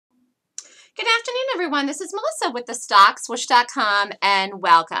Good afternoon, everyone. This is Melissa with the Swoosh.com, and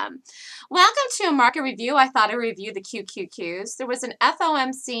welcome. Welcome to a market review. I thought I'd review the QQQs. There was an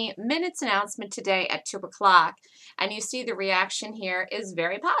FOMC minutes announcement today at 2 o'clock, and you see the reaction here is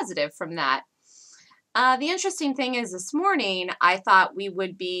very positive from that. The interesting thing is this morning, I thought we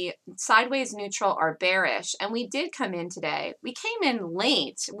would be sideways, neutral, or bearish, and we did come in today. We came in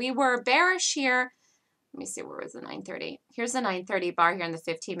late. We were bearish here. Let me see, where was the 9:30? Here's the 9:30 bar here in the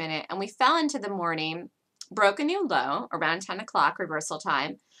 15-minute, and we fell into the morning, broke a new low around 10 o'clock reversal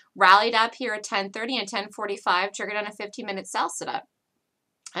time, rallied up here at 10:30 and 10:45, triggered on a 15-minute sell setup.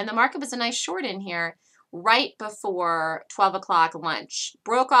 And the market was a nice short in here right before 12 o'clock lunch.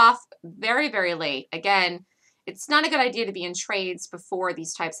 Broke off very, very late. Again, it's not a good idea to be in trades before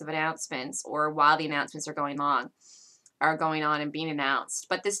these types of announcements or while the announcements are going on and being announced.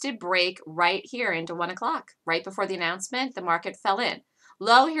 But this did break right here into 1 o'clock. Right before the announcement, the market fell in.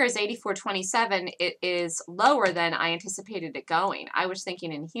 Low here is 84.27. It is lower than I anticipated it going. I was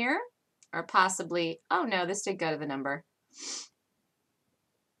thinking in here, or possibly, oh no, this did go to the number.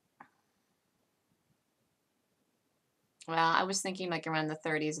 Well, I was thinking like around the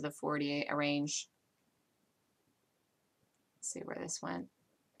 30s or the 48 range. Let's see where this went.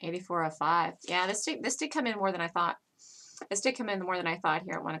 84.05. Yeah, this did come in more than I thought. This did come in more than I thought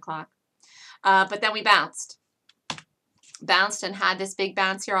here at 1 o'clock. But then we bounced. Bounced and had this big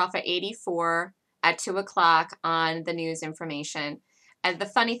bounce here off of 84 at 2 o'clock on the news information. And the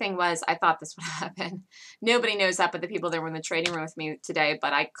funny thing was, I thought this would happen. Nobody knows that but the people that were in the trading room with me today,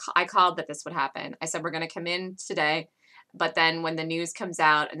 but I called that this would happen. I said, we're going to come in today, but then when the news comes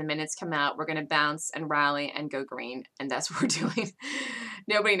out and the minutes come out, we're going to bounce and rally and go green. And that's what we're doing.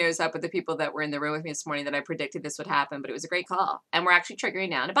 Nobody knows that but the people that were in the room with me this morning that I predicted this would happen, but it was a great call. And we're actually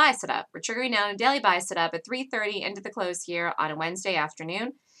triggering down a buy setup. We're triggering down a daily buy setup at 3:30 into the close here on a Wednesday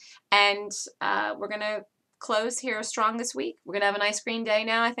afternoon. And we're going to close here strong this week. We're going to have a nice green day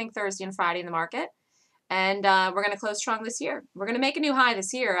now, I think Thursday and Friday in the market. And we're going to close strong this year. We're going to make a new high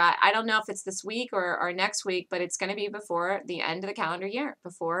this year. I don't know if it's this week or next week, but it's going to be before the end of the calendar year,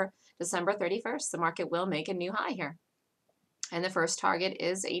 before December 31st. The market will make a new high here. And the first target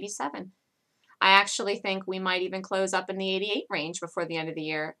is 87. I actually think we might even close up in the 88 range before the end of the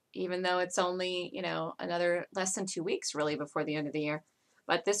year, even though it's only, you know, another less than 2 weeks really before the end of the year.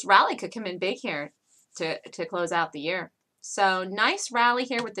 But this rally could come in big here to close out the year. So nice rally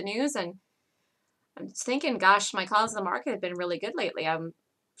here with the news, and I'm thinking, gosh, my calls in the market have been really good lately. I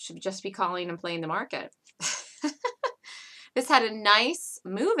should just be calling and playing the market. This had a nice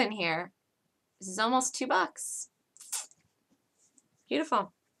move in here. This is almost $2.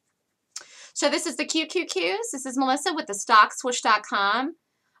 Beautiful. So this is the QQQs. This is Melissa with the Swoosh.com.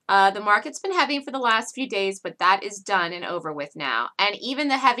 The market's been heavy for the last few days, but that is done and over with now. And even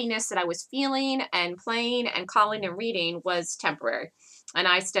the heaviness that I was feeling and playing and calling and reading was temporary. And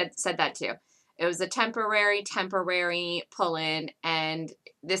I said that too. It was a temporary pull-in, and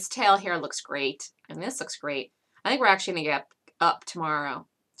this tail here looks great, and this looks great. I think we're actually going to get up tomorrow.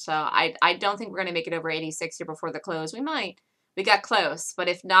 So I don't think we're going to make it over 86 here before the close. We might. We got close, but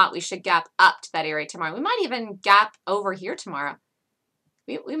if not, we should gap up to that area tomorrow. We might even gap over here tomorrow.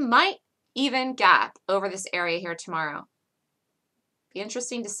 We might even gap over this area here tomorrow. Be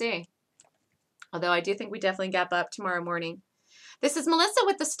interesting to see. Although I do think we definitely gap up tomorrow morning. This is Melissa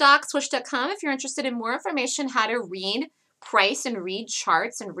with the Swoosh.com. If you're interested in more information, how to read price and read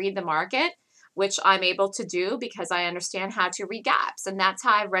charts and read the market, which I'm able to do because I understand how to read gaps. And that's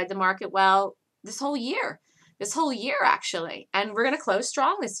how I've read the market well this whole year. This whole year, actually. And we're going to close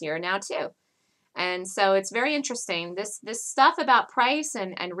strong this year now, too. And so it's very interesting. This stuff about price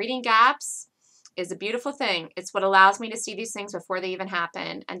and reading gaps is a beautiful thing. It's what allows me to see these things before they even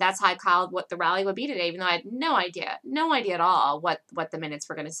happen. And that's how I called what the rally would be today, even though I had no idea at all what the minutes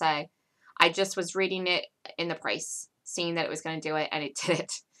were going to say. I just was reading it in the price, seeing that it was going to do it, and it did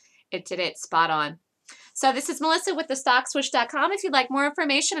it. It did it spot on. So this is Melissa with the Swoosh.com. If you'd like more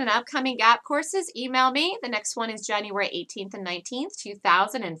information on upcoming gap courses, email me. The next one is January 18th and 19th,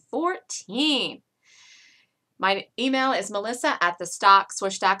 2014. My email is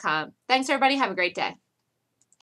melissa@theswoosh.com. Thanks, everybody. Have a great day.